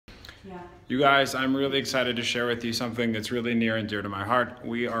Yeah. You guys, I'm really excited to share with you something that's really near and dear to my heart.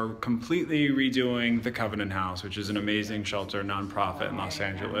 We are completely redoing the Covenant House, which is an amazing shelter nonprofit in Los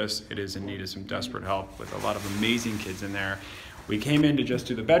Angeles. It is in need of some desperate help with a lot of amazing kids in there. We came in to just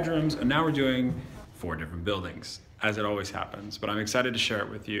do the bedrooms, and now we're doing 4 different buildings, as it always happens. But I'm excited to share it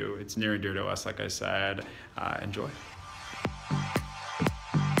with you. It's near and dear to us, like I said. Enjoy.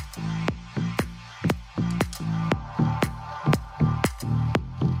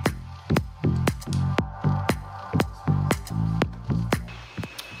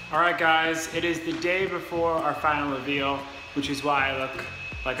 All right, guys, it is the day before our final reveal, which is why I look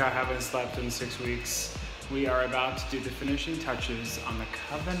like I haven't slept in 6 weeks. We are about to do the finishing touches on the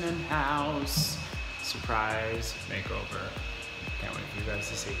Covenant House surprise makeover. Can't wait for you guys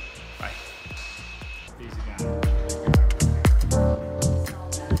to see. Bye. Easy down.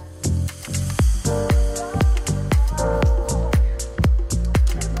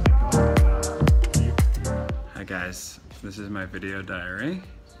 Hi guys, this is my video diary.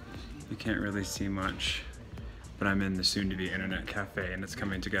 You can't really see much, but I'm in the soon-to-be internet cafe and it's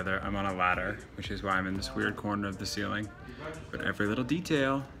coming together. I'm on a ladder, which is why I'm in this weird corner of the ceiling. But every little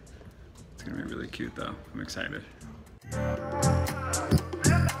detail, it's gonna be really cute though. I'm excited.